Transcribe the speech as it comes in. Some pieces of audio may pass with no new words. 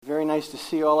nice to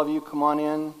see all of you. Come on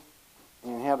in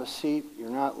and have a seat. You're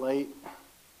not late.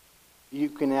 You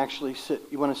can actually sit.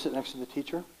 You want to sit next to the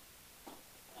teacher?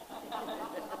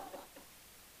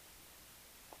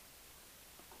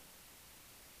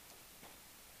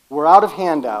 We're out of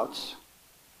handouts,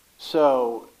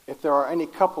 so if there are any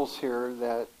couples here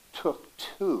that took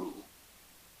two,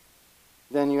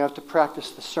 then you have to practice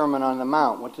the Sermon on the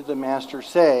Mount. What did the Master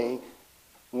say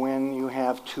when you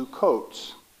have two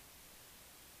coats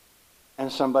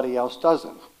and somebody else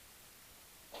doesn't?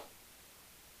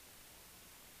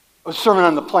 A Sermon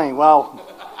on the Plain. Well,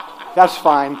 that's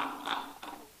fine.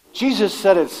 Jesus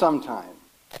said it sometime.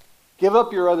 Give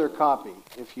up your other copy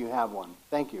if you have one.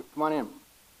 Thank you. Come on in.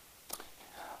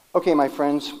 Okay, my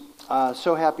friends,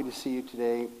 so happy to see you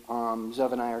today.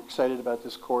 Zev and I are excited about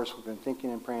this course. We've been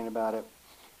thinking and praying about it.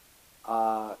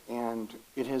 And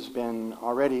it has been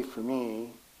already, for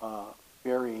me,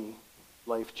 very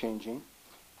life-changing.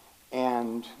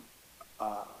 And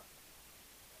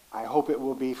I hope it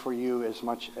will be for you as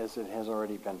much as it has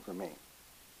already been for me.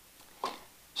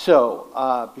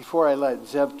 So, before I let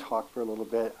Zev talk for a little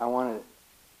bit, I want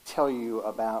to tell you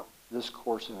about this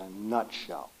course in a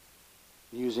nutshell,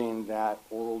 using that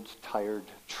old, tired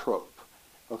trope.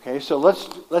 Okay, so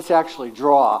let's actually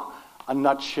draw a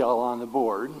nutshell on the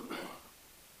board.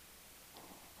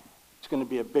 It's going to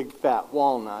be a big, fat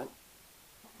walnut.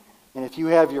 And if you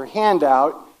have your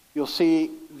handout, you'll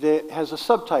see that it has a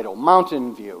subtitle,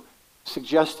 Mountain View,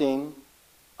 suggesting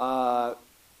that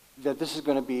this is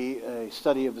going to be a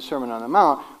study of the Sermon on the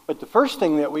Mount. But the first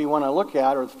thing that we want to look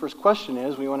at, or the first question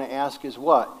we want to ask is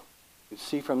what? You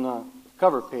see from the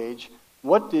cover page,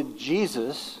 what did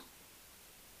Jesus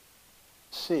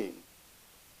see?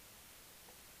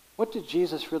 What did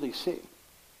Jesus really see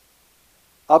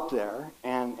up there?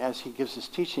 And as he gives his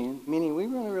teaching, meaning we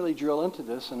really drill into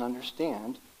this and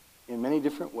understand in many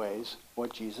different ways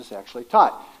what Jesus actually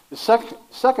taught. The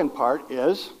second part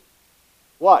is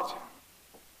what?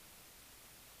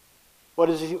 What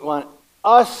does he want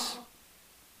us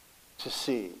to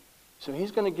see? So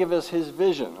he's going to give us his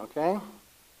vision, okay?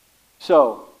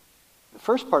 So, the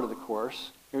first part of the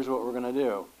course, here's what we're going to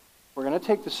do. We're going to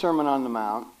take the Sermon on the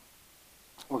Mount.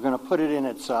 We're going to put it in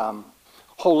its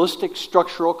holistic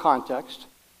structural context.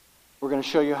 We're going to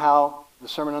show you how the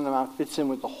Sermon on the Mount fits in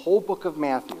with the whole book of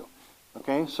Matthew.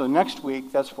 Okay, so next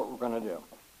week, that's what we're going to do.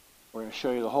 We're going to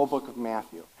show you the whole book of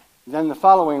Matthew. Then the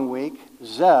following week,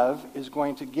 Zev is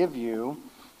going to give you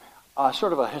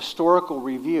sort of a historical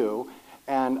review.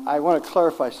 And I want to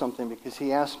clarify something because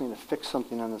he asked me to fix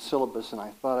something on the syllabus, and I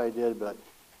thought I did, but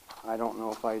I don't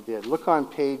know if I did. Look on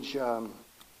page 1,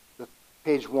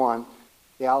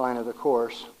 the outline of the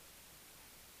course,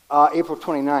 April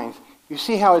 29th. You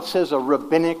see how it says a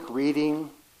rabbinic reading?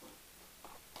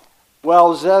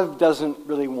 Well, Zev doesn't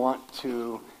really want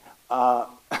to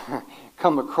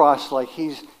come across like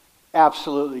he's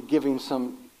absolutely giving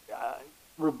some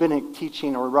rabbinic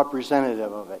teaching or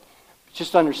representative of it.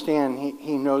 Just understand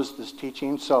he knows this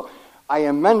teaching. So I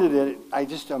amended it. I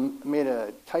just made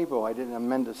a typo. I didn't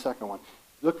amend the second one.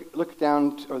 Look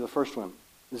down, or the first one.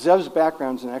 Zev's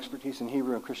background and expertise in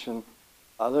Hebrew and Christian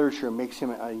literature makes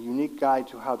him a unique guide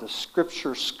to how the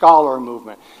Scripture scholar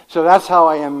movement. So that's how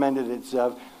I amended it,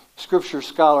 Zev. Scripture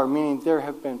scholar, meaning there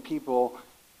have been people,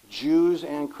 Jews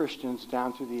and Christians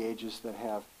down through the ages that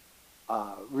have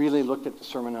really looked at the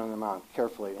Sermon on the Mount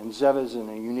carefully. And Zev is in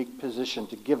a unique position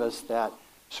to give us that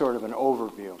sort of an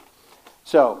overview.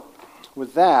 So,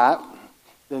 with that,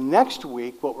 the next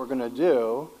week what we're going to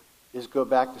do is go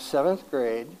back to 7th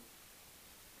grade,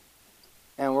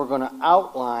 and we're going to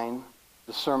outline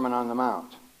the Sermon on the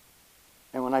Mount.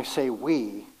 And when I say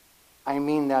we, I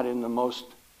mean that in the most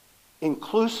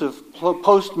inclusive,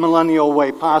 post-millennial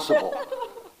way possible.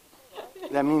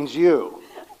 That means you.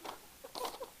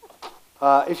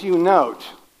 If you note,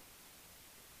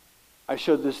 I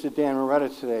showed this to Dan Moretta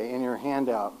today in your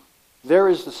handout. There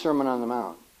is the Sermon on the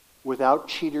Mount without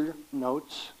cheater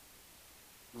notes,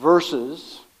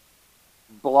 verses,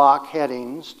 block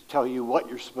headings to tell you what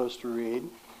you're supposed to read.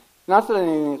 Not that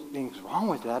anything's wrong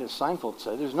with that, as Seinfeld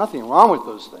said. There's nothing wrong with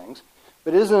those things.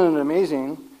 But isn't it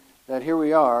amazing that here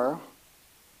we are,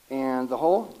 and the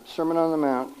whole Sermon on the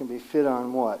Mount can be fit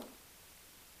on what?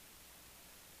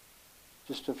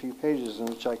 Just a few pages in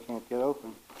which I can't get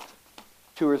open.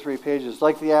 2 or 3 pages,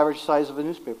 like the average size of a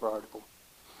newspaper article.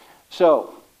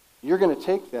 So, you're going to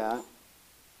take that,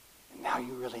 and now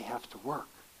you really have to work.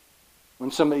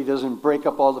 When somebody doesn't break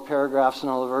up all the paragraphs and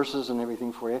all the verses and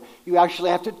everything for you, you actually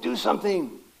have to do something.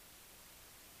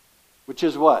 Which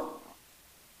is what?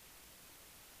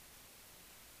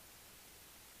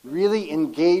 really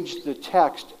engage the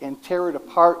text and tear it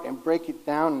apart and break it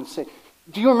down and say,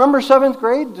 do you remember 7th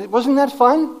grade? Wasn't that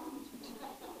fun?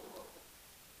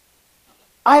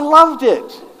 I loved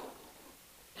it.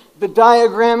 The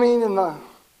diagramming and the...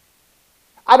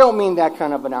 I don't mean that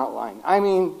kind of an outline. I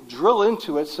mean drill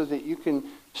into it so that you can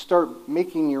start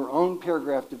making your own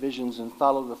paragraph divisions and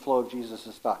follow the flow of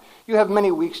Jesus' thought. You have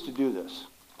many weeks to do this.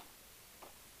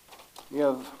 You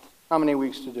have how many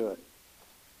weeks to do it?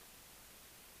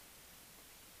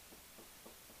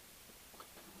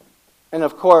 And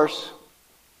of course,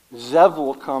 Zev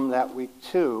will come that week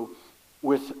too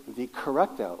with the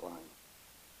correct outline.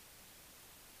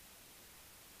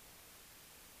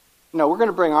 No, we're going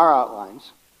to bring our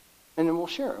outlines, and then we'll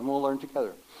share, and we'll learn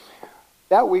together.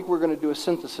 That week, we're going to do a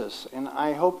synthesis, and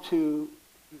I hope to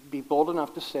be bold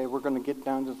enough to say we're going to get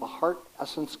down to the heart,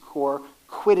 essence, core,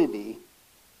 quiddity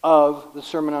of the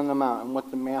Sermon on the Mount and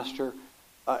what the Master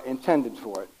intended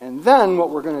for it. And then what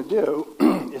we're going to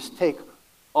do is take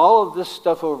all of this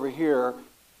stuff over here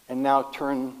and now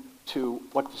turn to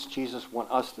what does Jesus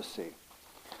want us to see.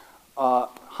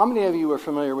 How many of you are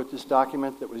familiar with this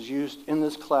document that was used in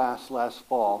this class last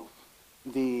fall?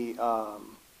 The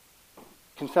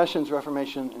Confessions,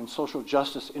 Reformation, and Social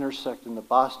Justice intersect in the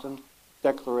Boston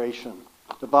Declaration.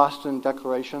 The Boston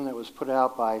Declaration that was put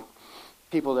out by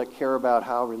people that care about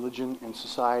how religion and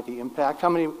society impact. How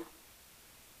many?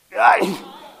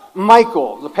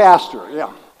 Michael, the pastor,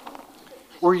 yeah.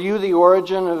 Were you the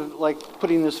origin of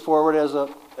putting this forward as a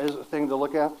thing to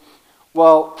look at?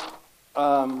 Well,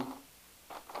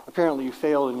 apparently you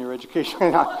failed in your education.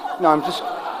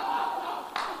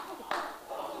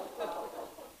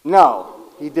 No,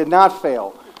 he did not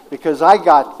fail, because I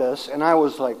got this and I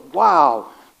was like, wow,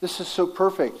 this is so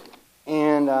perfect.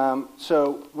 And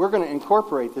so we're going to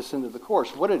incorporate this into the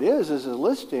course. What it is a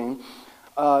listing.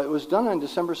 It was done on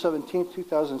December 17,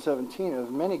 2017,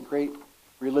 of many great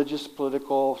religious,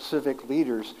 political, civic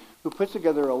leaders who put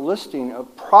together a listing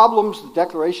of problems the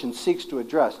Declaration seeks to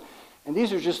address. And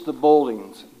these are just the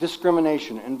boldings: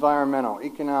 discrimination, environmental,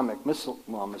 economic,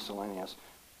 miscellaneous,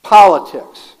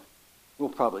 politics. We'll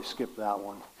probably skip that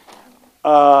one.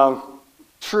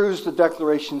 Truths the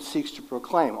Declaration seeks to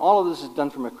proclaim. All of this is done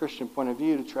from a Christian point of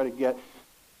view to try to get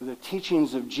the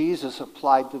teachings of Jesus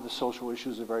applied to the social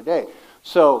issues of our day.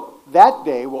 So that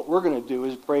day, what we're going to do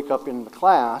is break up in the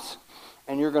class,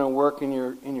 and you're going to work in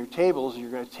your tables. You're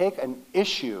going to take an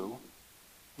issue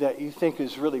that you think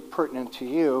is really pertinent to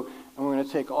you, and we're going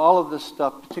to take all of this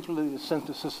stuff, particularly the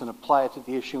synthesis, and apply it to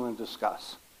the issue and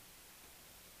discuss.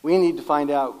 We need to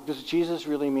find out, does Jesus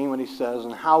really mean what he says,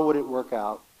 and how would it work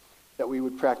out that we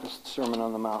would practice the Sermon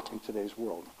on the Mount in today's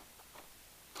world?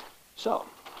 So,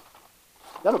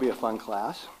 that'll be a fun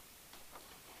class.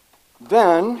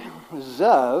 Then,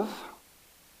 Zev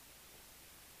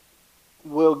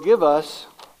will give us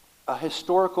a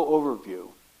historical overview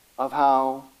of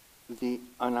how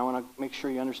and I want to make sure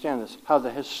you understand this, how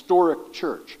the historic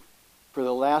church for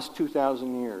the last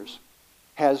 2,000 years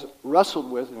has wrestled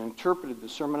with and interpreted the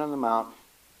Sermon on the Mount.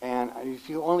 And if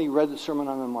you only read the Sermon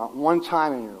on the Mount one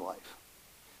time in your life,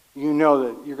 you know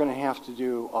that you're going to have to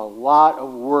do a lot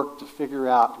of work to figure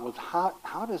out, well,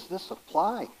 how does this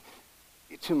apply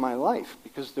to my life?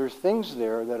 Because there's things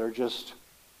there that are just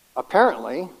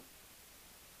apparently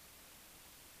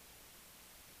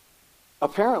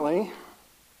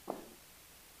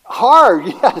hard,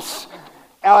 yes.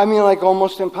 I mean,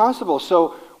 almost impossible.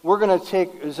 So we're going to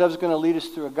Zev's going to lead us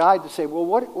through a guide to say, well,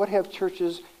 what have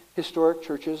churches, historic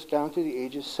churches down through the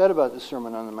ages, said about the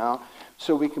Sermon on the Mount,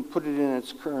 so we can put it in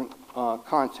its current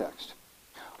context.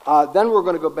 Then we're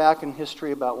going to go back in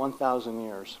history about 1,000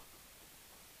 years.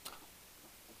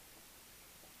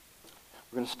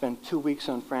 We're going to spend 2 weeks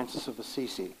on Francis of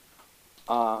Assisi.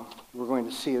 We're going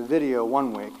to see a video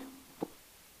 1 week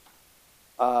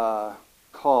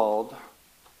called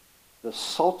The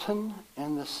Sultan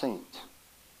and the Saint.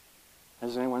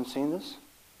 Has anyone seen this?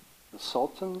 The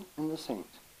Sultan and the Saint.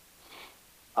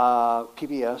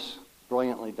 PBS,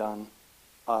 brilliantly done,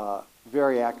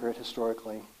 very accurate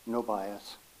historically, no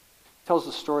bias. Tells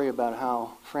the story about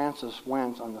how Francis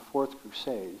went on the Fourth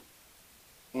Crusade,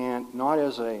 and not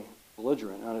as a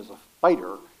belligerent, not as a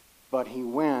fighter, but he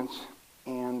went,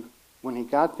 and when he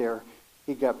got there,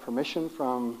 he got permission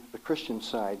from the Christian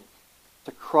side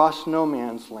to cross no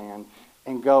man's land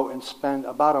and go and spend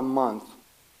about a month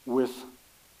with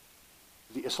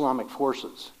the Islamic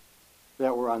forces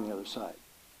that were on the other side.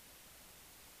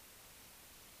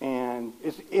 And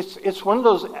it's one of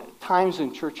those times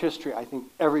in church history I think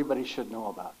everybody should know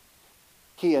about.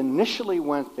 He initially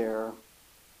went there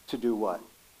to do what?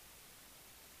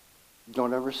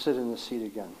 Don't ever sit in the seat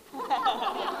again.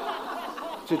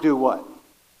 To do what?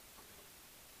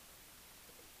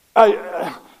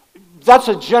 That's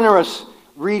a generous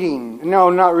reading. No,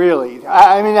 not really.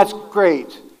 I mean, that's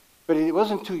great. But it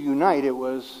wasn't to unite. It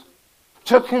was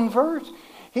to convert.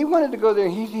 He wanted to go there.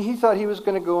 He thought he was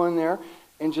going to go in there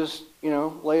and just,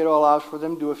 lay it all out for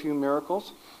them, do a few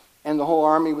miracles. And the whole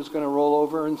army was going to roll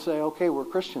over and say, okay, we're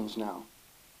Christians now.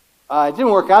 It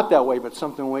didn't work out that way, but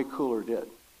something way cooler did.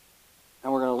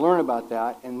 And we're going to learn about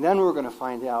that, and then we're going to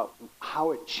find out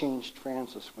how it changed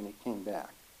Francis when he came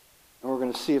back. And we're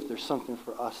going to see if there's something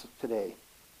for us today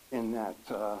in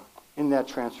that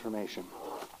transformation.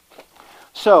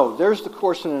 So, there's the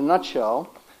course in a nutshell.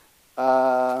 Did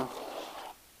I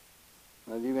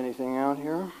leave anything out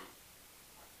here?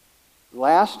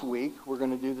 Last week, we're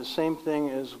going to do the same thing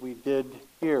as we did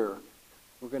here.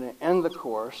 We're going to end the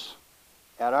course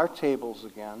at our tables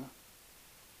again.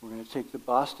 We're going to take the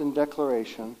Boston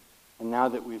Declaration, and now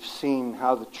that we've seen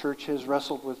how the church has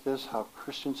wrestled with this, how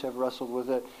Christians have wrestled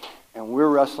with it, and we're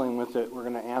wrestling with it, we're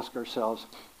going to ask ourselves,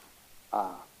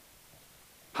 how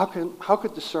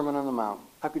could the Sermon on the Mount,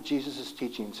 how could Jesus'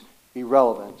 teachings be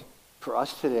relevant for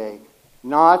us today,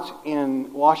 not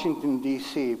in Washington,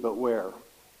 D.C., but where?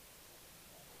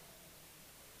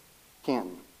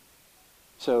 Canton.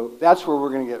 So that's where we're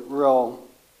going to get real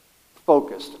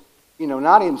focused.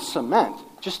 Not in cement,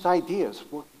 just ideas.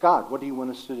 God, what do you want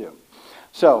us to do?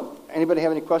 So, anybody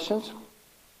have any questions?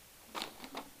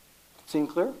 Seem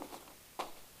clear?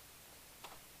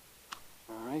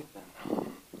 All right,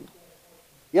 then.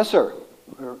 Yes, sir.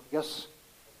 Or, yes.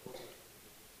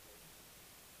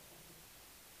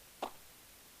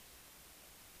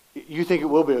 You think it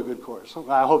will be a good course?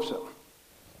 I hope so.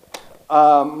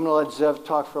 I'm going to let Zev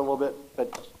talk for a little bit,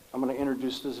 but I'm going to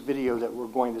introduce this video that we're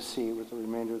going to see with the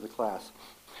remainder of the class.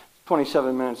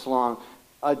 27 minutes long.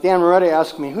 Dan Moretti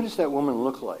asked me, who does that woman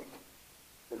look like?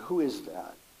 And who is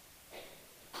that?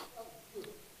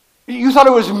 You thought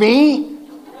it was me?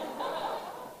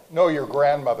 No, your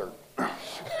grandmother.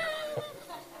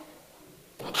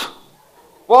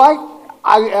 Well,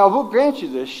 I will grant you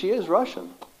this. She is Russian.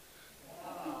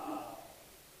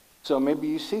 So maybe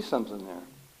you see something there.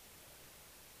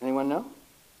 Anyone know?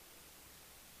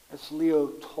 It's Leo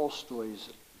Tolstoy's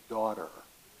daughter.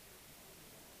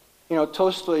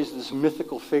 Tolstoy is this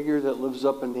mythical figure that lives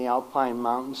up in the Alpine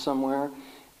mountains somewhere.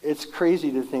 It's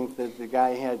crazy to think that the guy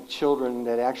had children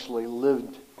that actually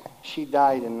lived. She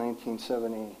died in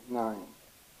 1979.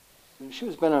 She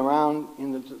was been around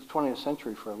in the 20th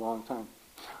century for a long time.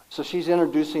 So she's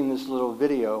introducing this little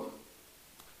video.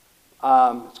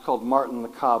 It's called Martin the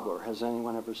Cobbler. Has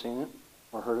anyone ever seen it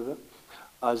or heard of it?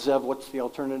 Zev, what's the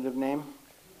alternative name?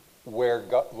 Where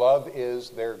love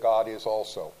is, there God is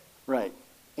also. Right.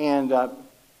 And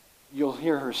you'll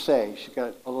hear her say, she's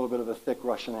got a little bit of a thick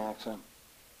Russian accent,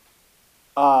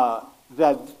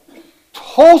 that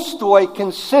Tolstoy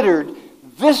considered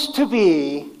this to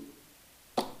be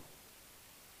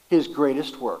his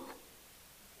greatest work.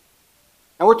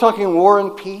 And we're talking War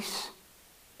and Peace,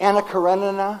 Anna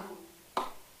Karenina,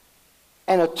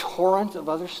 and a torrent of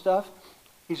other stuff.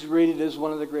 He's rated as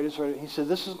one of the greatest writers. He said,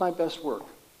 this is my best work.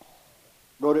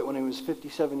 Wrote it when he was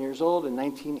 57 years old in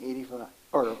 1885.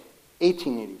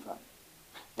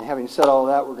 And having said all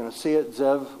that, we're going to see it.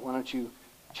 Zev, why don't you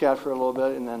chat for a little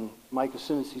bit, and then Mike, as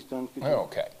soon as he's done.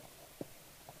 Okay.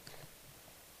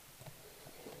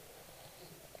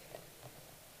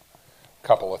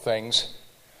 Couple of things.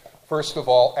 First of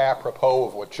all, apropos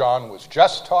of what John was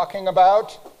just talking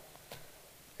about,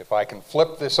 if I can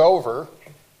flip this over,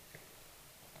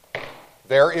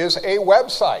 there is a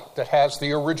website that has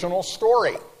the original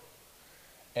story.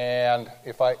 And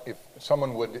if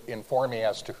someone would inform me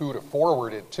as to who to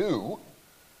forward it to,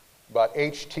 but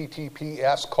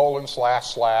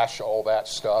https:// all that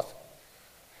stuff,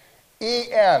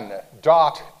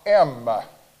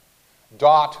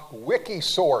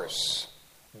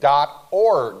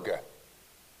 en.m.wikisource.org/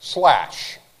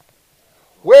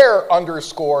 where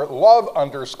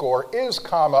 _love_ is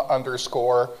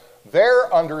 _, there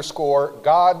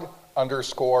 _God_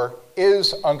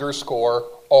 is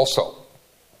 _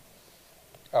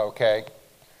 Okay?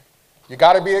 You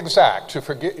got to be exact.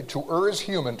 To err is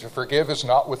human, to forgive is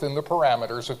not within the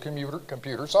parameters of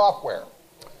computer software.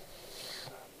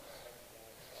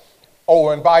 Oh,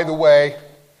 and by the way,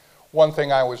 one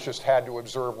thing I just had to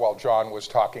observe while John was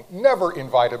talking, never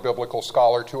invite a biblical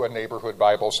scholar to a neighborhood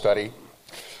Bible study.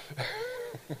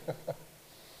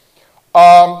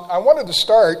 I wanted to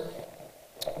start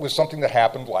with something that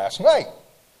happened last night.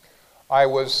 I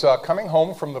was coming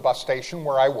home from the bus station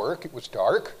where I work. It was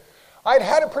dark. I'd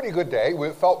had a pretty good day.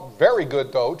 It felt very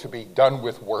good, though, to be done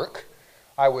with work.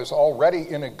 I was already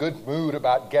in a good mood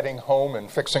about getting home and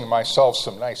fixing myself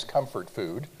some nice comfort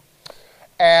food.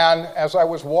 And as I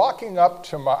was walking up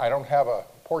to I don't have a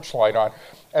porch light on.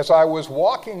 As I was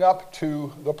walking up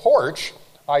to the porch,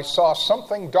 I saw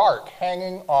something dark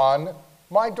hanging on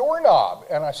my doorknob.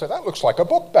 And I said, that looks like a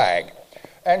book bag.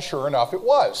 And sure enough, it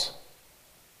was.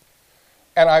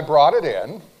 And I brought it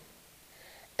in.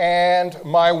 And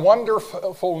my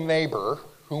wonderful neighbor,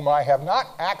 whom I have not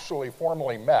actually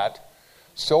formally met,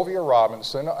 Sylvia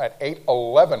Robinson at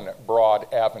 811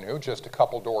 Broad Avenue, just a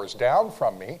couple doors down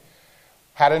from me,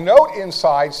 had a note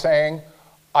inside saying,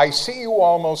 I see you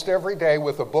almost every day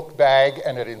with a book bag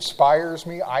and it inspires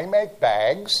me. I make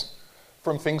bags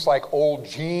from things like old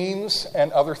jeans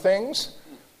and other things.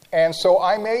 And so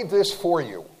I made this for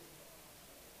you.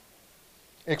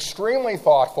 Extremely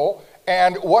thoughtful.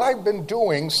 And what I've been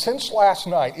doing since last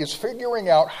night is figuring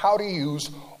out how to use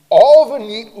all the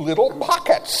neat little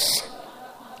pockets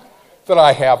that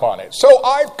I have on it. So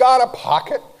I've got a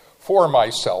pocket for my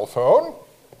cell phone,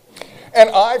 and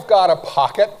I've got a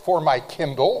pocket for my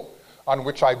Kindle, on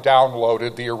which I've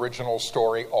downloaded the original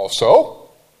story also.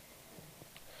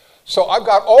 So I've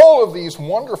got all of these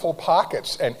wonderful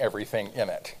pockets and everything in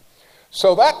it.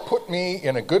 So that put me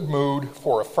in a good mood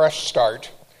for a fresh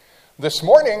start. This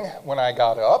morning, when I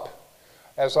got up,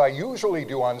 as I usually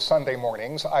do on Sunday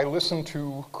mornings, I listened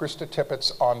to Krista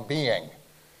Tippett's On Being.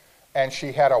 And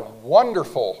she had a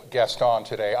wonderful guest on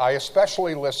today. I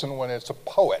especially listen when it's a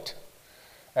poet.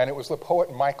 And it was the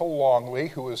poet Michael Longley,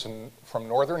 who is from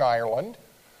Northern Ireland,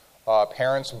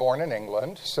 parents born in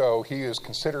England. So he is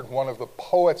considered one of the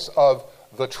poets of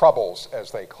the Troubles,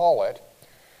 as they call it.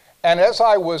 And as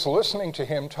I was listening to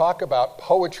him talk about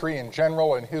poetry in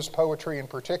general and his poetry in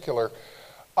particular,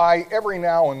 I every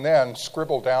now and then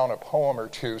scribble down a poem or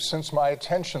two. Since my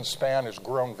attention span has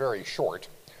grown very short,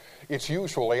 it's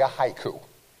usually a haiku.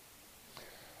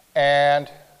 And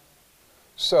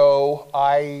so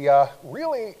I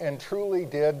really and truly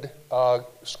did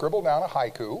scribble down a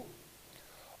haiku.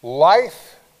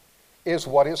 Life is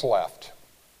what is left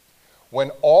when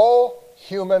all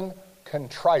human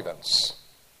contrivance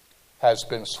has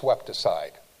been swept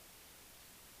aside.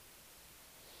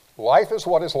 Life is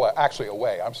what is left, actually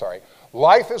away, I'm sorry.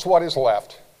 Life is what is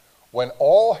left when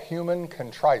all human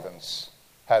contrivance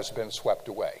has been swept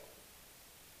away.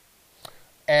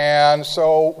 And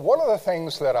so one of the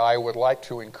things that I would like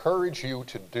to encourage you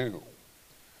to do,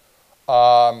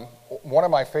 one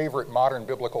of my favorite modern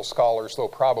biblical scholars, though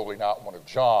probably not one of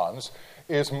John's,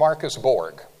 is Marcus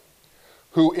Borg,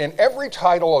 who in every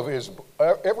title of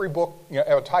every book,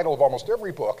 title of almost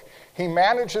every book, he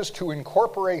manages to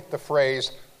incorporate the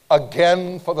phrase,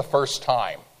 again for the first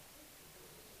time.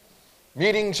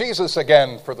 Meeting Jesus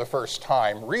again for the first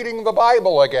time. Reading the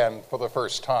Bible again for the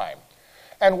first time.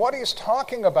 And what he's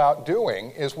talking about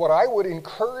doing is what I would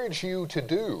encourage you to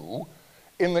do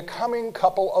in the coming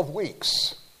couple of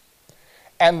weeks.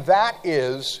 And that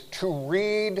is to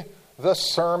read the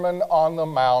Sermon on the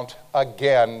Mount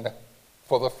again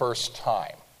for the first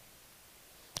time,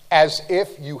 as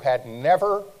if you had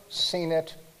never seen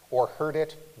it or heard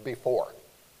it before.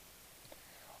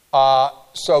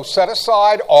 So set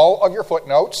aside all of your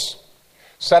footnotes,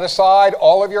 set aside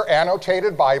all of your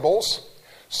annotated Bibles,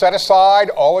 set aside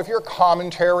all of your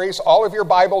commentaries, all of your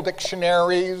Bible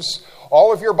dictionaries,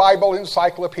 all of your Bible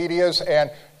encyclopedias,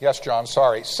 and, yes, John,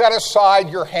 sorry, set aside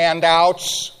your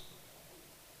handouts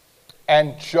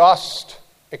and just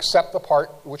accept the part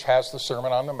which has the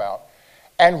Sermon on the Mount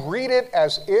and read it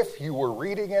as if you were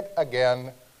reading it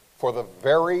again for the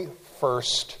very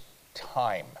first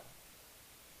time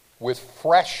with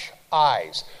fresh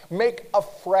eyes. Make a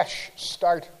fresh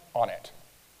start on it.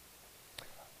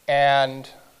 And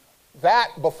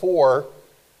that before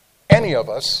any of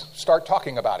us start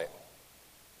talking about it.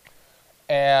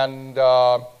 And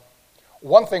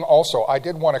one thing also, I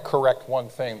did want to correct one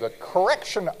thing. The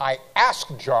correction I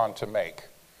asked John to make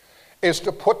is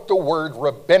to put the word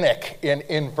rabbinic in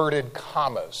inverted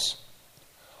commas.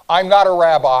 I'm not a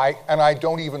rabbi, and I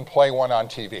don't even play one on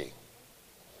TV.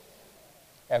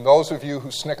 And those of you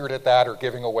who snickered at that are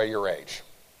giving away your age.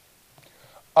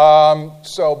 But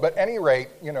at any rate,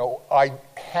 I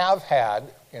have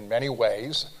had, in many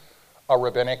ways, a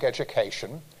rabbinic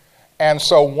education. And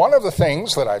so one of the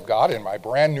things that I've got in my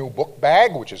brand new book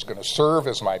bag, which is going to serve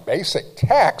as my basic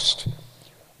text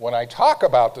when I talk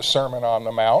about the Sermon on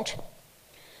the Mount,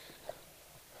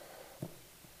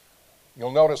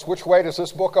 you'll notice, which way does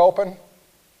this book open?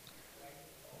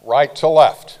 Right to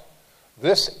left.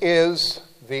 This is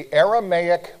the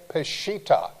Aramaic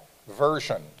Peshitta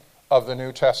version of the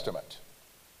New Testament.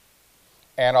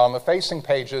 And on the facing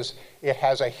pages it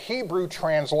has a Hebrew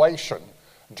translation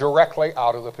directly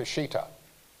out of the Peshitta.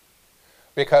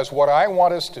 Because what I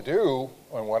want us to do,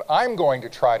 and what I'm going to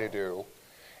try to do,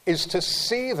 is to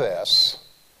see this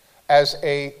as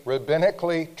a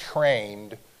rabbinically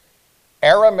trained,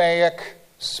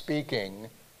 Aramaic-speaking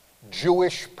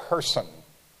Jewish person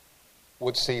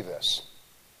would see this.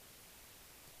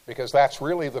 Because that's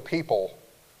really the people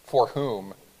for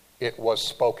whom it was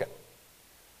spoken.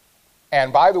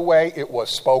 And by the way, it was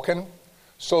spoken.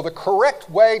 So the correct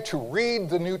way to read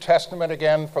the New Testament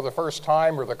again for the first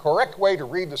time, or the correct way to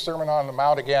read the Sermon on the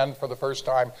Mount again for the first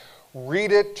time,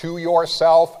 read it to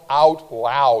yourself out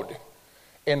loud.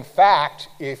 In fact,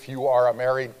 if you are a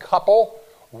married couple,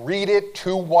 read it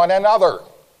to one another.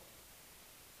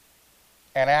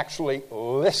 And actually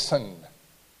listen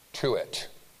to it.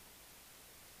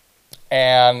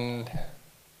 And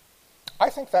I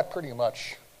think that pretty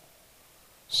much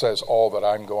says all that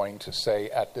I'm going to say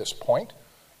at this point.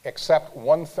 Except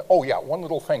one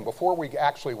little thing. Before we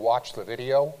actually watch the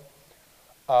video,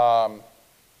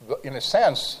 in a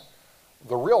sense,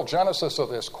 the real genesis of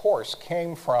this course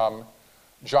came from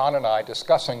John and I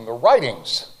discussing the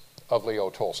writings of Leo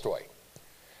Tolstoy.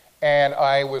 And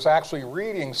I was actually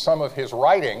reading some of his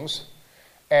writings,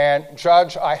 and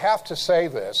Judge, I have to say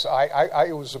this. I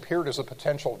appeared as a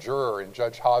potential juror in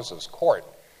Judge Haas's court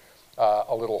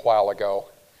a little while ago.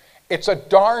 It's a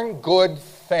darn good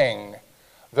thing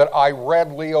that I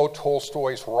read Leo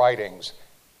Tolstoy's writings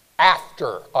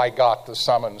after I got the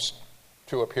summons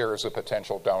to appear as a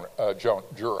potential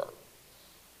juror.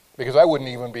 Because I wouldn't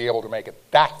even be able to make it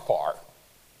that far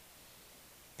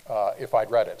if I'd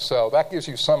read it. So that gives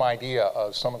you some idea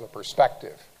of some of the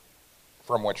perspective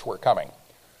from which we're coming.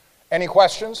 Any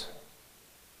questions?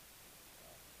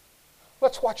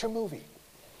 Let's watch a movie.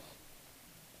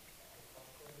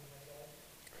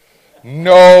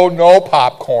 No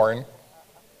popcorn.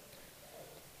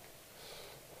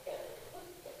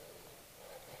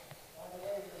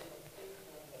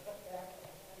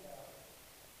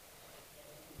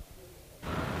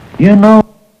 You know,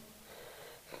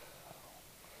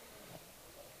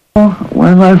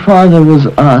 when my father was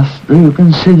asked, do you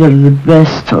consider the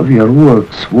best of your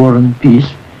works War and Peace?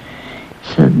 He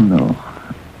said no.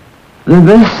 The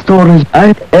best stories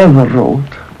I ever wrote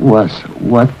was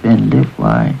What Men Live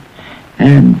By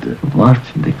and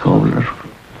Martin the Cobbler.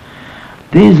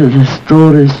 These are the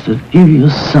stories that give you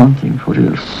something for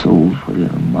your soul, for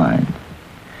your mind.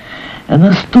 And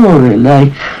a story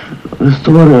like the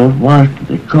story of Martin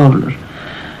the Cobbler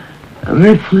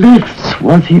reflects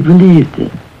what he believed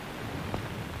in.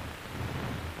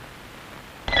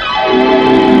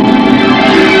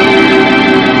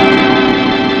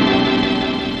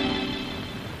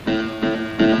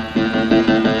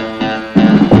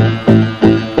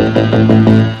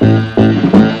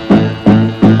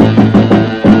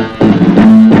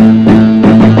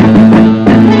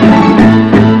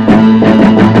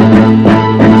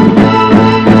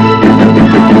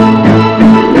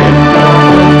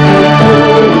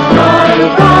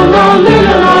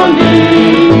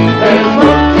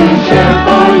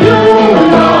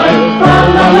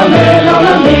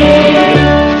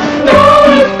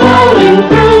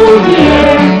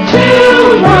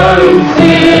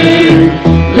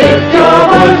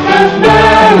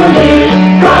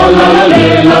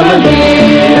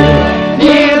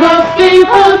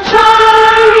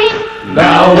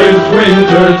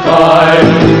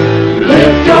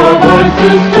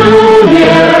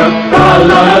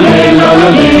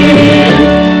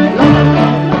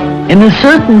 In a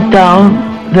certain town,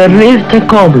 there lived a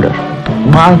cobbler,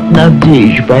 Martin of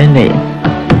Geib by name.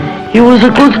 He was a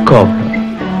good cobbler,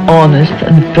 honest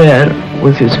and fair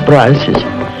with his prices,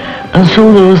 and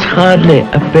so there was hardly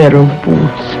a pair of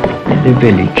boots in the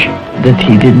village that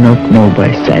he did not know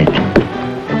by sight.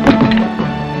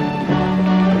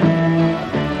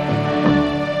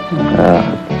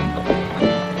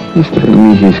 Mr.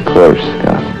 and Mrs.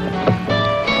 Korska.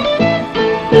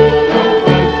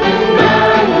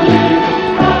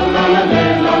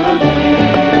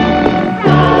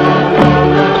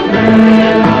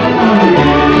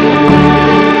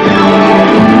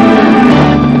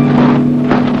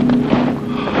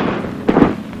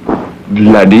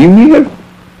 Vladimir?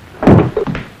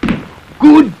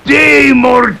 Good day,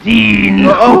 Martin.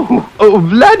 Oh,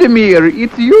 Vladimir,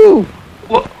 it's you.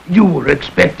 Well, you were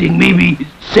expecting maybe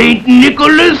St.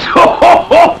 Nicholas?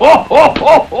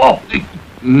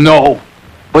 No,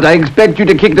 but I expect you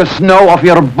to kick the snow off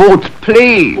your boot,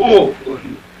 please. Oh,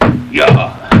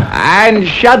 yeah. And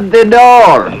shut the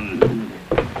door.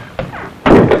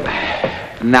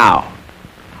 Now,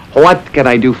 What can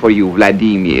I do for you,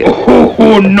 Vladimir?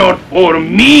 Oh, not for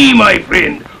me, my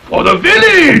friend. For the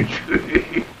village.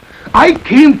 I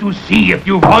came to see if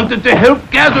you wanted to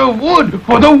help gather wood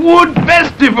for the wood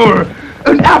festival.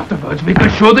 And afterwards we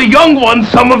could show the young ones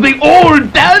some of the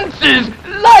old dances,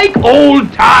 like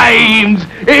old times.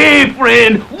 Hey,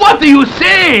 friend, what do you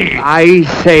say? I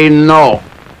say no.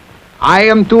 I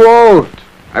am too old.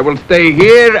 I will stay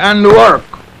here and work.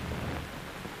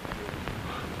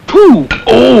 Too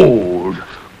old?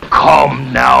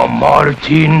 Come now,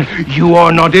 Martin. You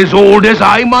are not as old as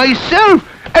I myself,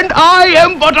 and I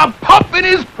am but a pup in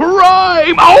his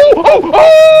prime. Oh, oh,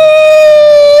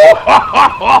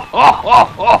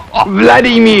 oh!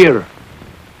 Vladimir,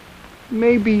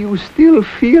 maybe you still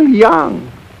feel young.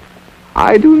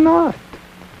 I do not.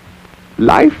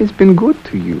 Life has been good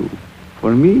to you.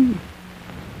 For me,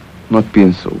 not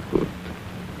been so good.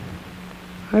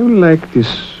 I like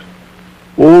this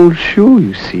old shoe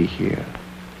you see here.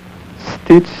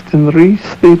 Stitched and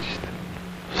restitched.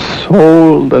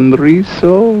 Sold and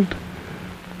resold.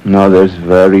 Now there's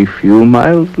very few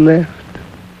miles left.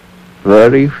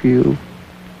 Very few.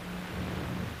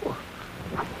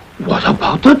 What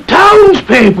about the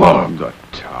townspaper? The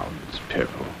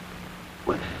townspeople.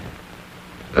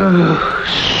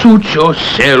 Suit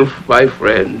yourself, my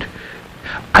friend.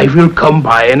 I will come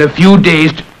by in a few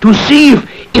days to see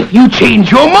if you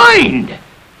change your mind.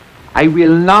 I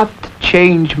will not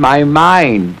change my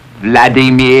mind,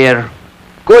 Vladimir.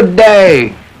 Good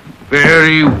day.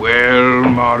 Very well,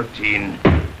 Martin.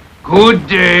 Good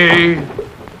day.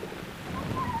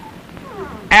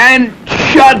 And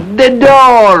shut the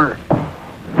door.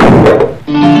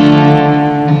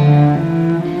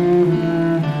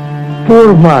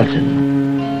 Poor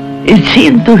Martin. It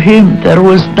seemed to him there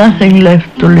was nothing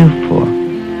left to live for.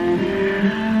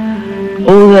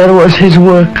 Oh, there was his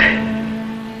work.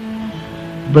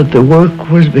 But the work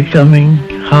was becoming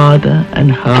harder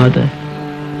and harder.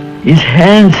 His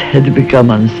hands had become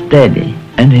unsteady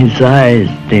and his eyes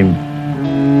dim.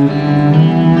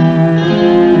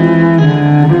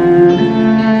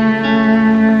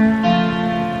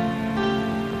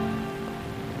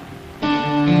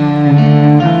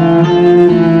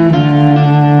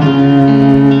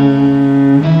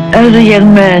 As a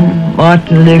young man,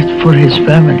 Martin lived for his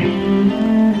family.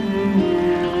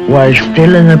 While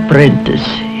still an apprentice,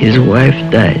 his wife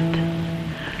died,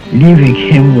 leaving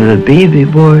him with a baby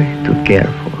boy to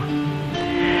care for.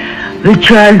 The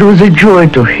child was a joy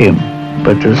to him,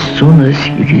 but as soon as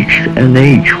he reached an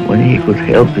age when he could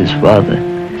help his father,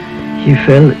 he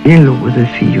fell ill with a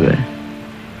fever,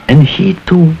 and he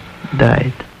too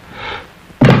died.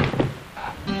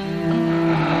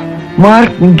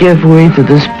 Martin gave way to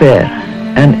despair,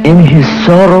 and in his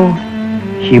sorrow,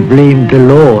 he blamed the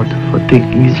Lord for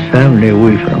taking his family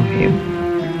away from him.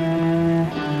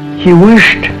 He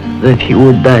wished that he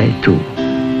would die too.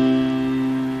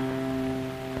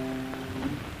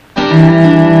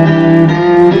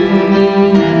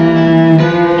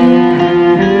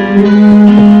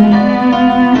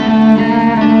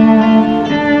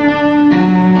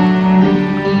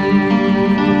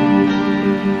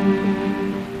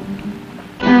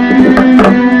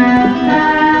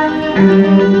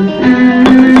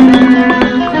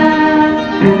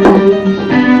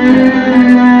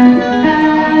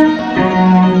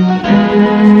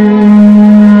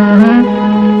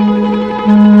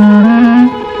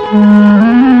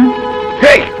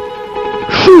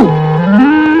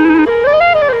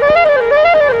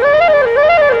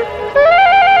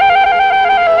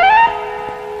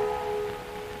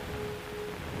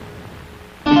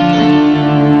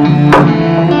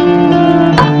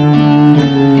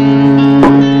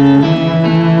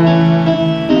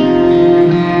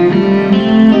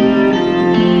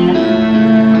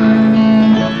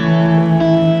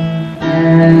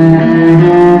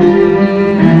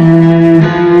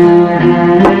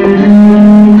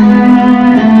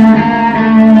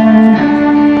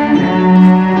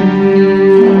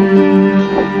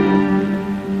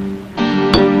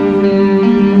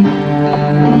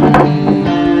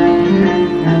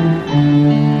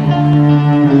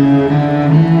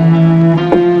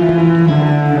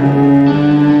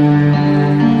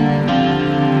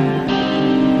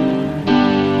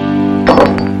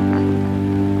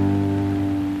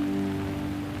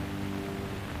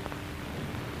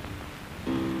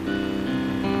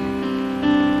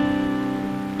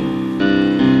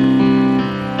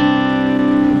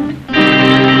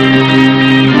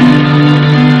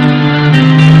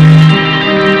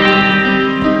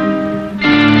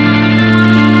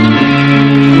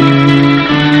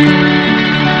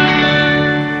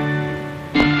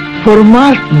 For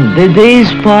Martin, the days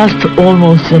passed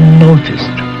almost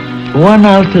unnoticed, one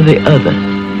after the other.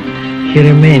 He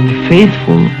remained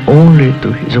faithful only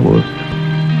to his work.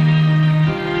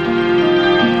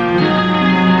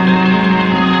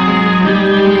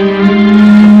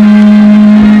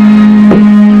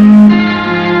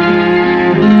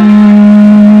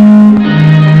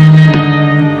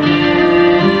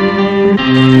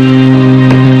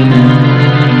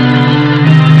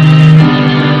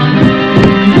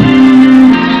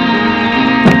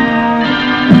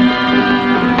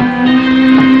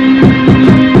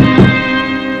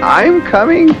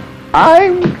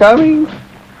 I'm coming.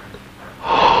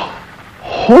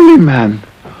 Holy man,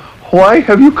 why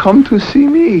have you come to see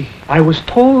me? I was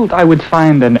told I would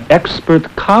find an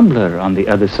expert cobbler on the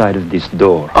other side of this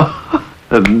door.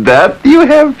 That you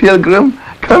have, Pilgrim.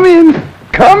 Come in.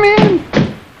 Come in.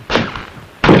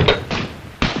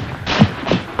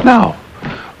 Now,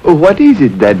 what is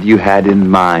it that you had in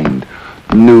mind?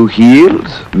 New heels?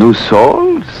 New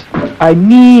soles? I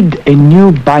need a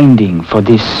new binding for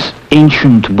this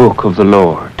ancient book of the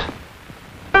Lord.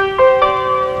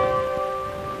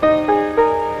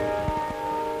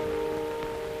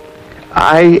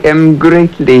 I am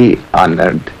greatly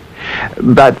honored,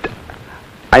 but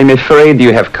I'm afraid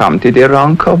you have come to the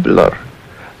wrong cobbler.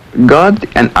 God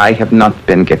and I have not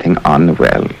been getting on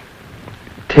well.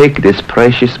 Take this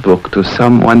precious book to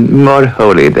someone more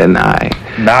holy than I.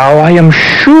 Now I am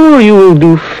sure you will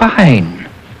do fine.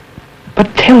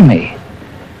 But tell me,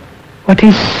 what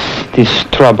is this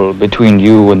trouble between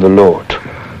you and the Lord?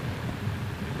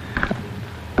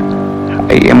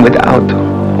 I am without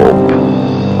hope,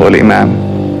 holy man.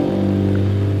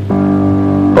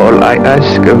 All I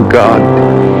ask of God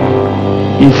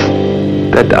is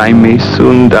that I may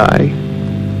soon die.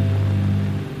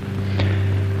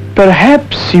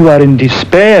 Perhaps you are in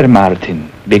despair, Martin,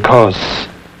 because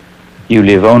you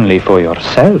live only for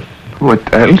yourself.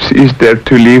 What else is there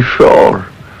to live for?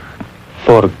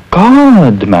 For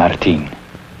God, Martin.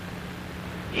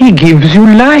 He gives you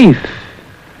life.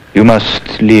 You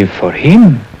must live for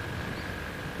Him.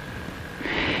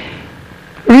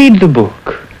 Read the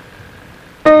book.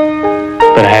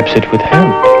 Perhaps it would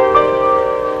help.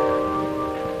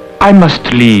 I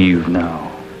must leave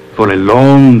now, for a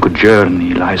long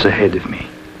journey lies ahead of me.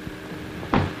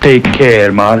 Take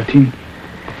care, Martin.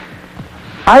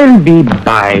 I'll be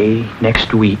by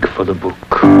next week for the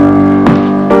book.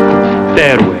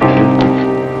 Farewell.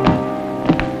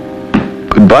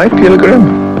 Goodbye, Pilgrim.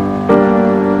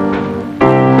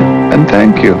 And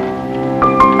thank you.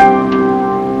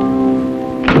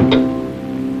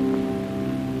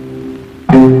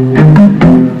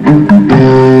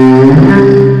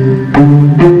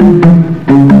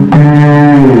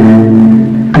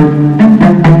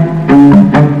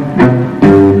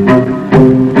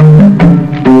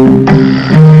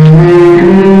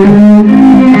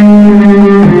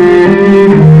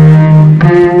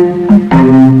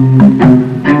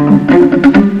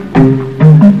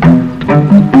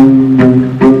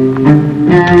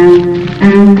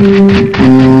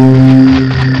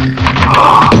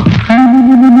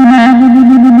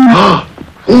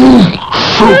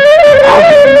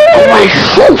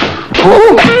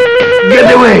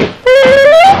 Get away!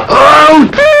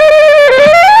 Out!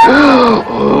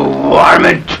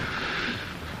 Varmint!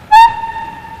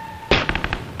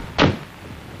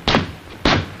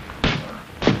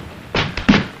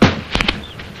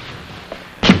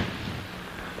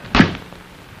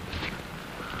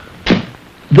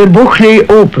 The book lay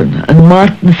open, and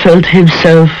Martin felt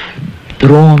himself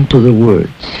drawn to the words.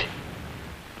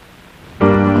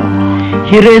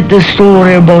 He read the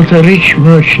story about a rich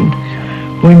merchant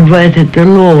who invited the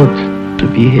Lord to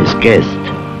be his guest,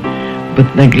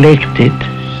 but neglected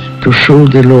to show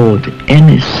the Lord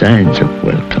any signs of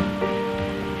welcome.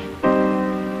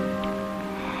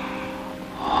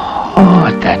 Oh,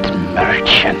 that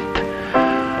merchant.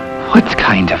 What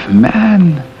kind of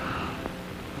man?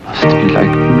 Must be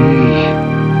like me.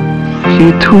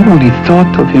 He too only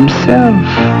thought of himself.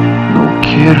 No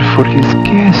care for his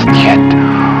guest. Yet,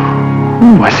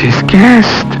 who was his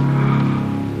guest?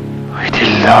 The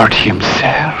Lord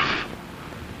himself.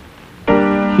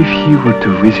 If he were to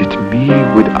visit me,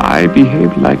 would I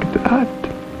behave like that?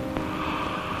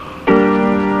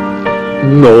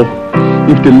 No.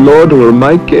 If the Lord were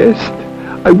my guest,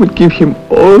 I would give him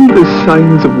all the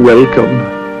signs of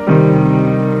welcome.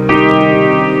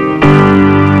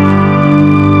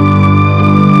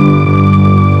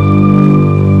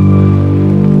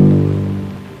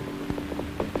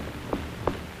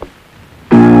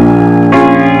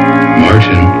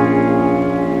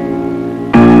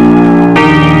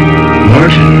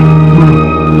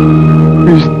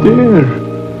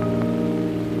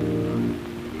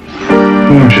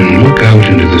 out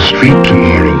into the street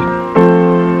tomorrow,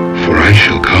 for I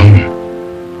shall come.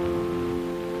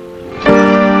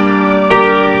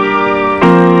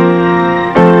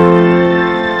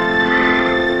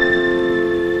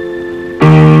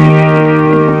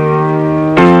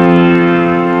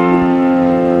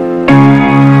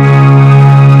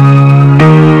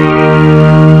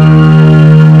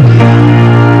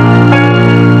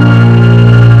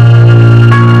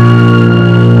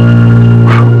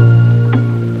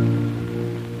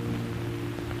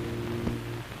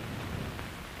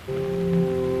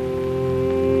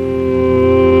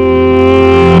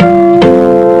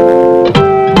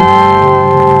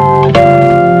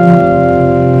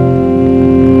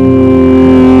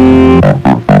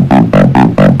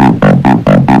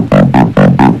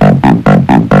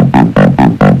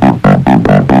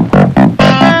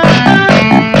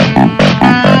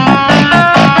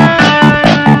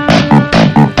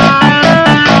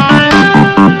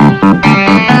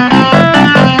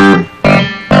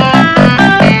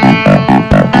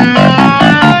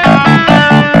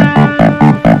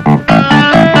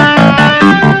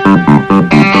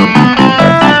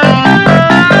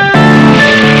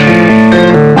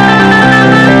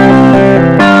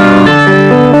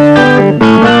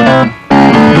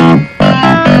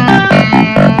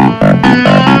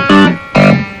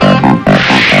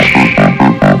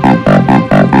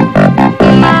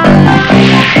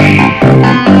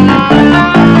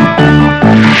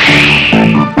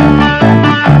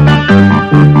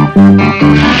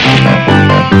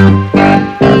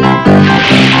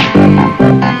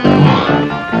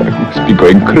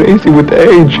 Crazy with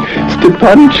age,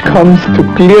 Stepanich comes to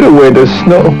clear away the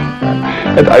snow,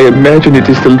 and I imagine it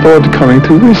is the Lord coming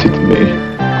to visit me.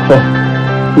 Oh,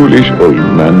 foolish old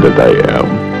man that I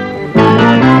am.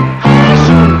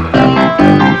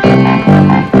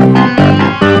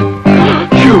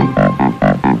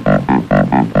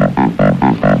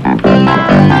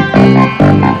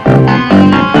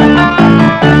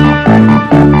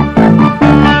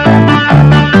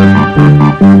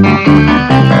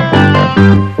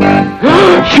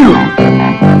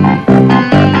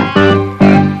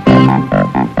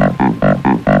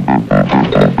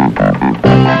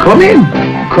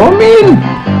 Come in.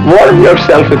 Warm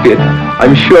yourself a bit.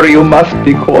 I'm sure you must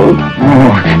be cold.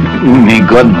 Oh, may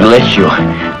God bless you.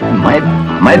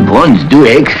 My bones do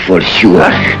ache for sure.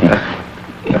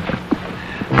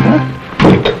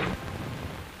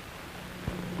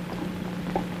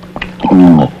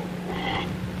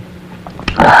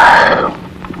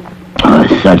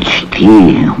 Such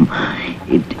tea.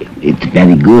 It's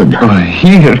very good. Oh,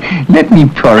 here, let me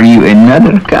pour you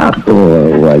another cup.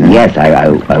 Oh, well, yes,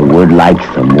 I would like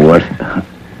some more.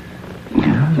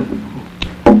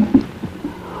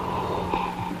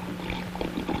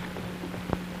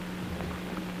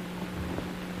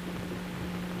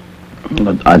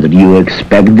 But are you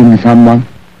expecting someone?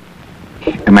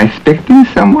 Am I expecting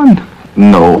someone?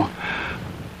 No.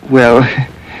 Well,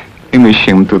 I'm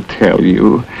ashamed to tell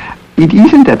you. It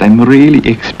isn't that I'm really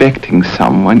expecting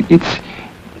someone. It's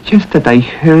just that I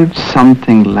heard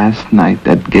something last night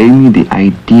that gave me the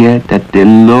idea that the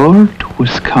Lord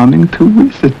was coming to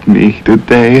visit me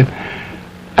today.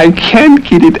 I can't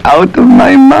get it out of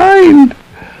my mind.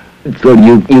 So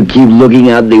you keep looking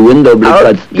out the window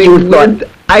because you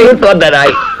thought that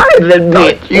I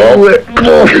admit you were...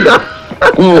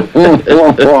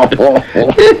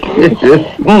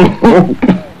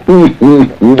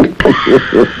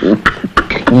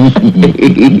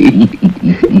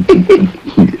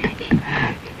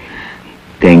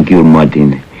 Thank you,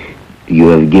 Martin. You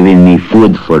have given me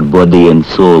food for body and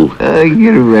soul.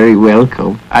 You're very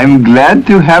welcome. I'm glad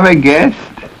to have a guest.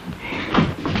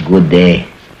 Good day.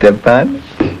 Stepan,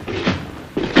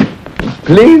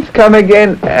 please come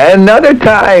again another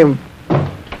time.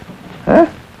 Huh?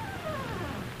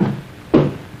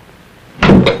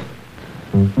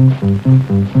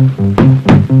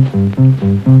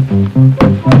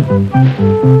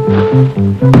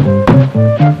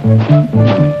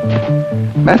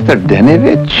 Master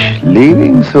Denevich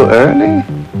leaving so early?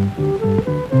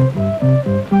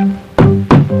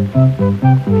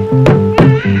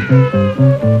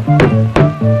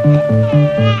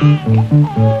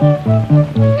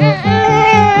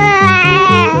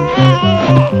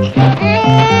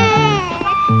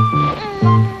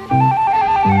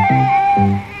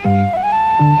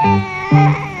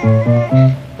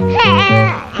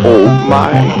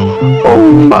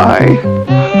 Oh my.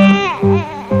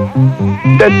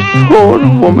 That poor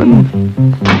woman.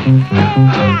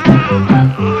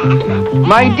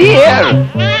 My dear!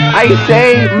 I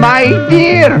say, my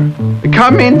dear!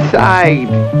 Come inside.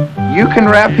 You can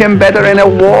wrap him better in a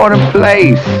warm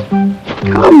place.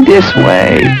 Come this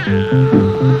way.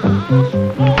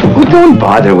 Oh, don't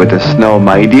bother with the snow,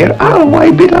 my dear. I'll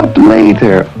wipe it up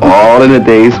later. All in a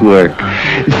day's work.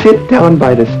 Sit down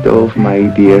by the stove, my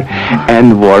dear,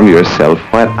 and warm yourself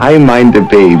while I mind the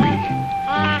baby.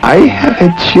 I have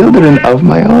had children of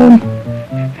my own.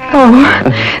 Oh,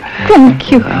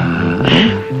 thank you.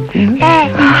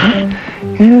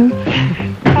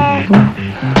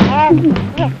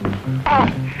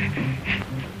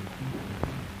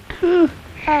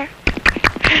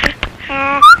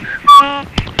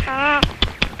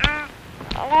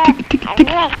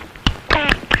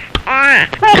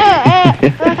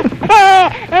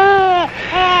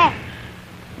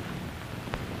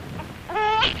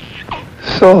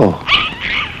 So,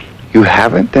 you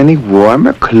haven't any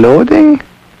warmer clothing?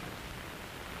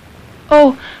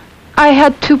 Oh, I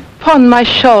had to pawn my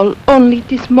shawl only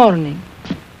this morning.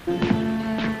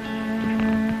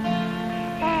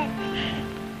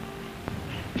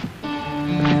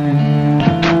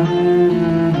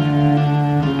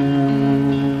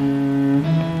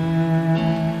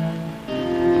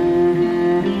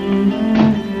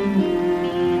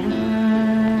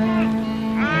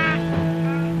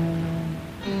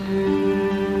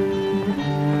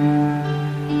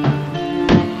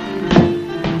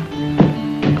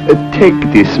 Take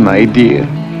this, my dear.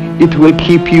 It will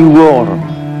keep you warm.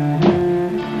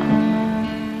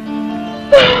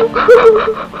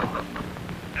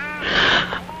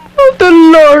 Oh, the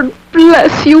Lord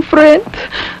bless you, friend.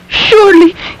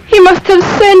 Surely he must have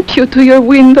sent you to your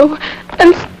window,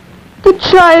 and the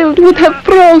child would have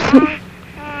frozen.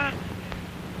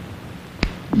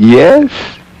 Yes,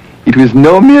 it was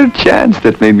no mere chance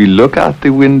that made me look out the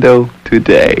window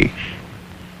today.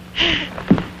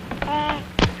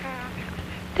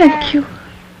 Thank you.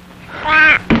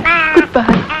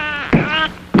 Goodbye.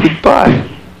 Goodbye.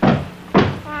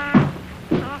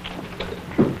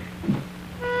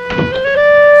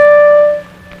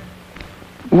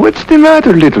 What's the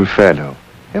matter, little fellow?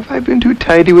 Have I been too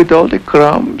tidy with all the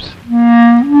crumbs?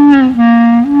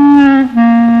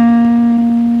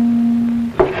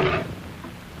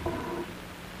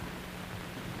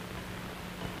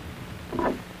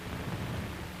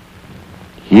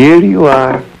 Here you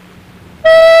are.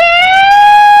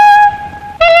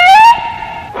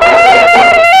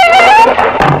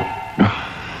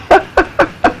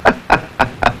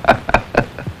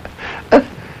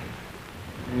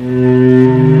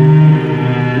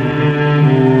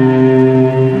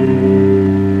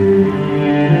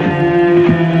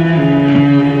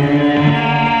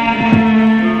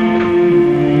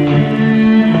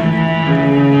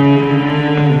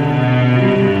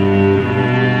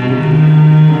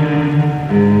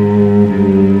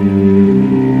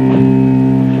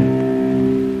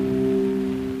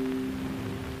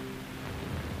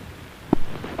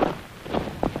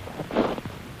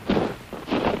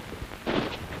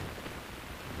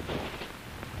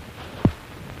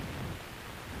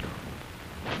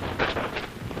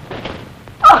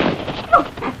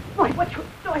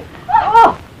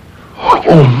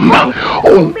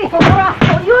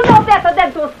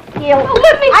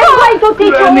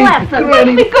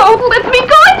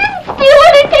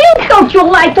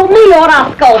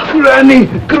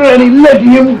 Granny, let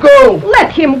him go.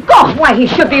 Let him go? Why, he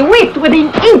should be whipped within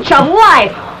an inch of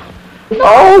life.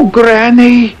 Oh,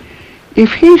 Granny,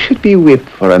 if he should be whipped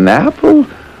for an apple,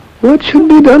 what should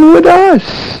be done with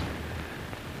us?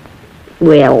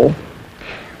 Well,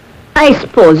 I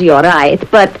suppose you're right,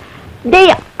 but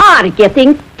they are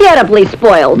getting terribly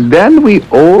spoiled. Then we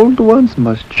old ones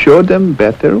must show them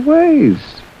better ways.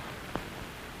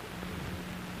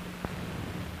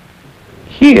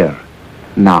 Here,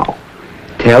 now,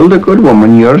 tell the good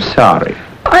woman you're sorry.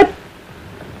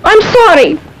 I'm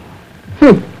sorry.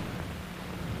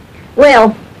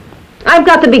 Well, I've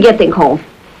got to be getting home.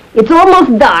 It's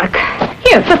almost dark.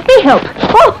 Here, let me help.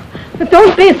 Oh, but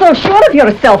don't be so sure of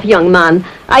yourself, young man.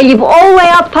 I live all the way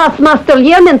out past Master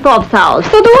Lermontov's house.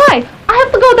 So do I. I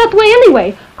have to go that way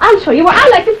anyway. I'll show you where I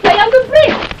like to stay on the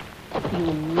bridge.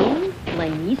 You mean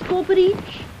Lanisko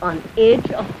Bridge on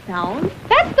edge of town?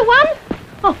 That's the one.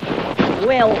 Oh,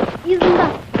 well, isn't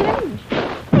that strange?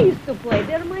 I used to play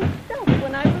there myself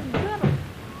when I was girl.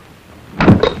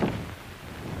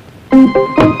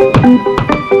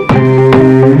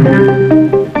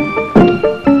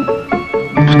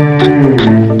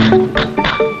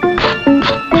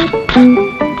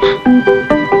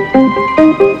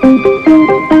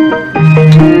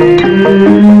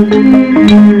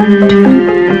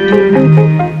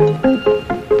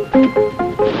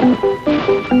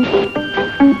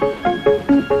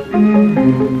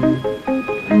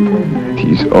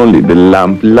 only the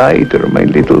lamplighter, my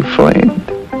little friend.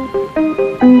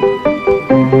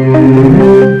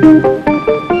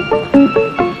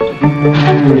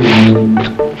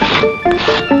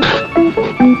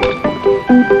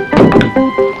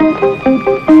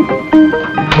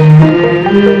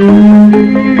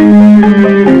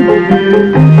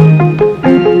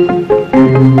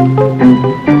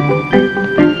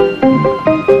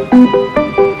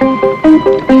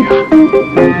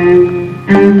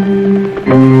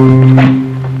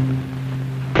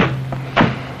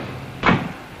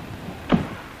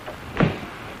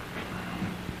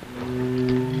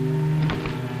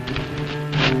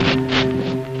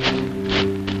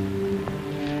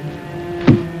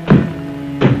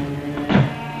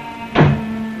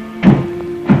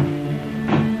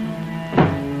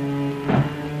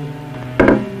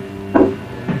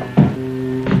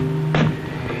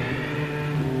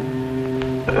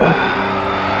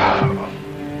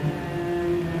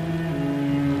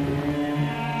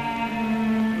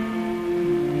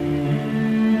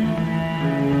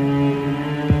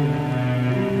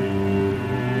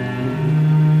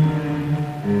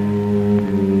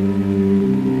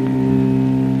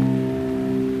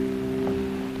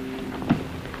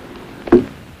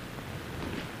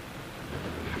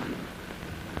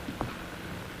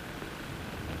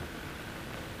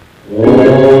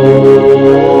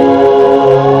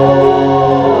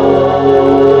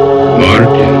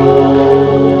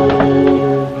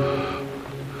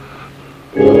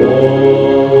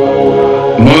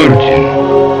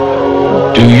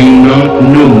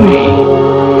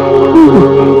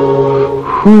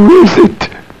 Who is it?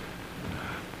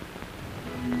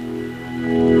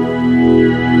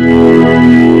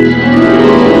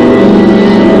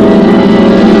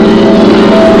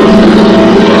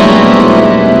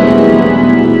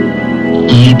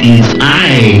 It is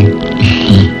I.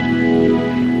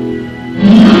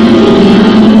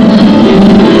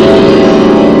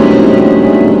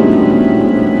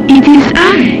 It is I.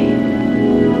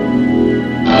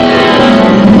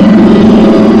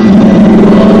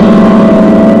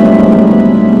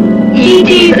 It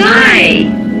is I.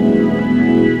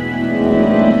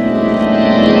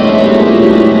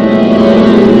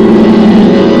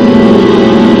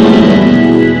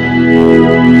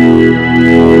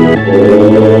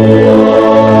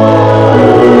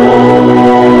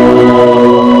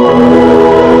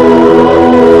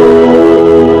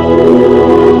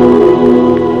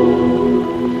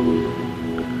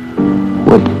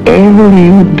 Whatever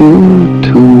you do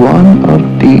to one of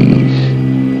these,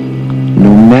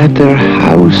 no matter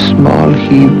how small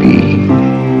he be,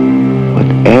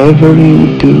 whatever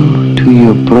you do to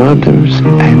your brothers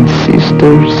and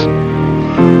sisters,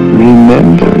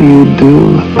 remember you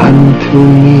do unto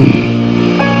me.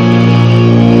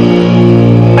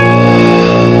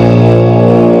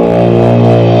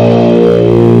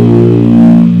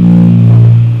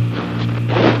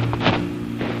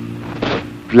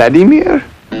 Vladimir?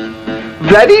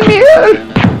 Vladimir!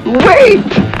 Wait!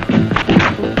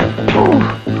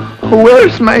 Oh,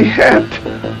 where's my hat?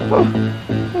 Oh,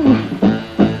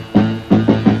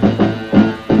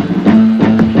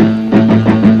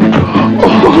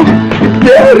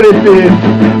 there it is.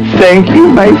 Thank you,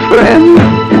 my friend.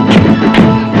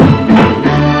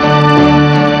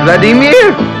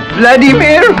 Vladimir!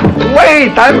 Vladimir!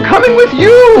 Wait, I'm coming with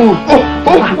you!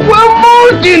 Well,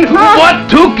 Martin, what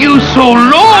took you so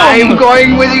long? I'm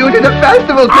going with you to the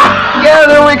festival.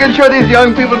 Together we can show these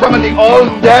young people some of the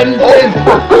old dances.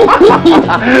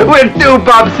 With two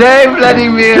pups, eh,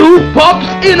 Vladimir? Two pups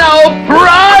in our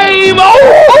prime!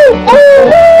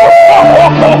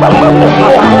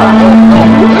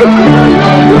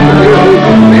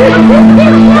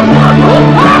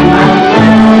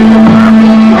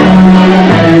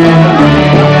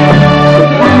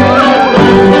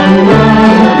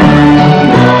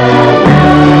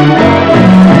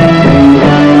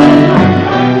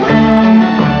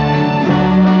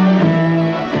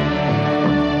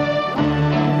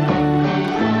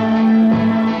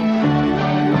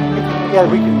 Yeah,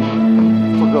 we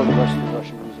can forego the rest of the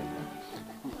Russian music.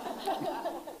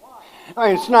 I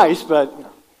mean, it's nice, but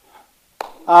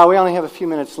we only have a few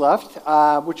minutes left,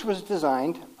 which was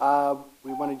designed.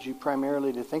 We wanted you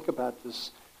primarily to think about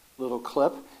this little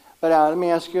clip. But let me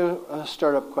ask you a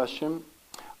startup question.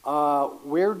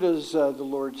 Where does the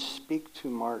Lord speak to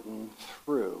Martin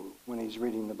through when he's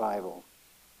reading the Bible?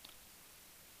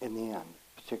 In the end,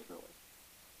 particularly.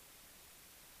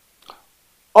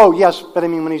 Oh, yes, but I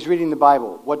mean when he's reading the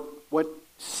Bible, what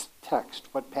text,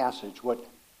 what passage, what...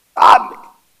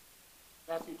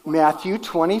 Matthew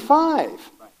 25.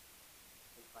 Right.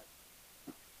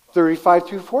 35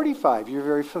 through 45. You're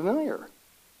very familiar.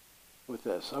 with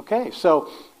this. Okay,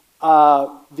 so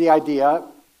the idea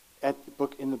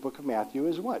in the book of Matthew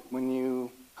is what?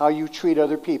 How you treat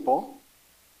other people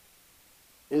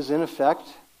is in effect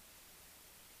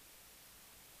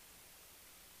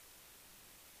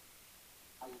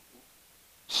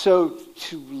so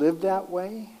to live that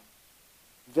way,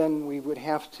 then we would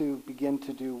have to begin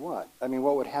to do what? I mean,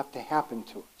 what would have to happen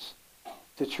to us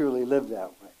to truly live that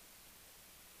way?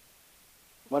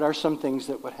 What are some things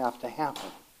that would have to happen?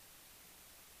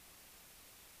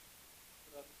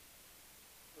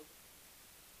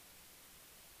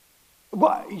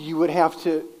 Well, you would have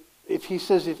to, if he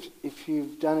says, if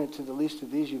you've done it to the least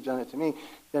of these, you've done it to me,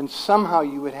 then somehow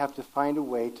you would have to find a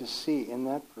way to see in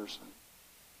that person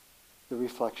the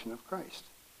reflection of Christ.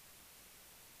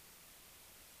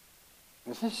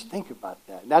 Now, just think about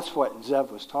that. That's what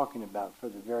Zev was talking about for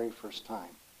the very first time.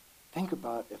 Think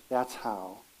about if that's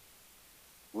how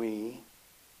we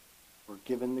were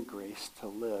given the grace to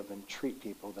live and treat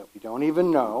people that we don't even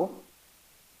know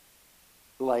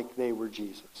like they were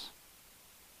Jesus.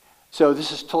 So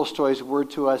this is Tolstoy's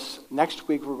word to us. Next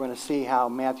week we're going to see how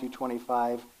Matthew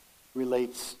 25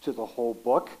 relates to the whole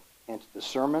book and to the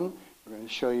sermon. We're going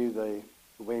to show you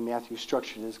the way Matthew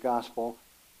structured his gospel,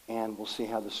 and we'll see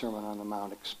how the Sermon on the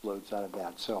Mount explodes out of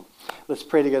that. So let's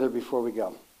pray together before we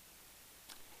go.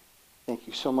 Thank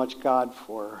you so much, God,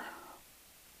 for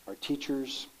our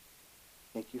teachers.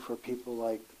 Thank you for people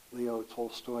like Leo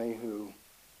Tolstoy who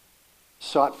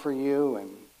sought for you and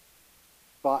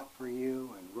fought for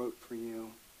you and wrote for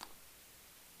you.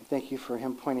 And thank you for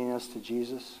him pointing us to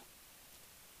Jesus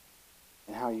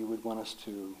and how you would want us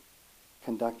to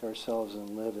conduct ourselves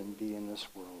and live and be in this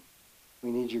world.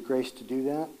 We need your grace to do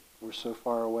that. We're so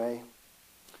far away.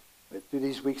 But through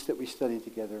these weeks that we study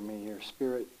together, may your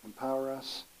Spirit empower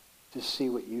us to see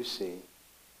what you see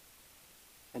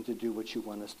and to do what you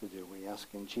want us to do. We ask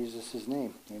in Jesus'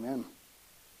 name. Amen.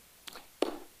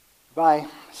 Bye.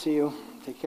 See you. Take care.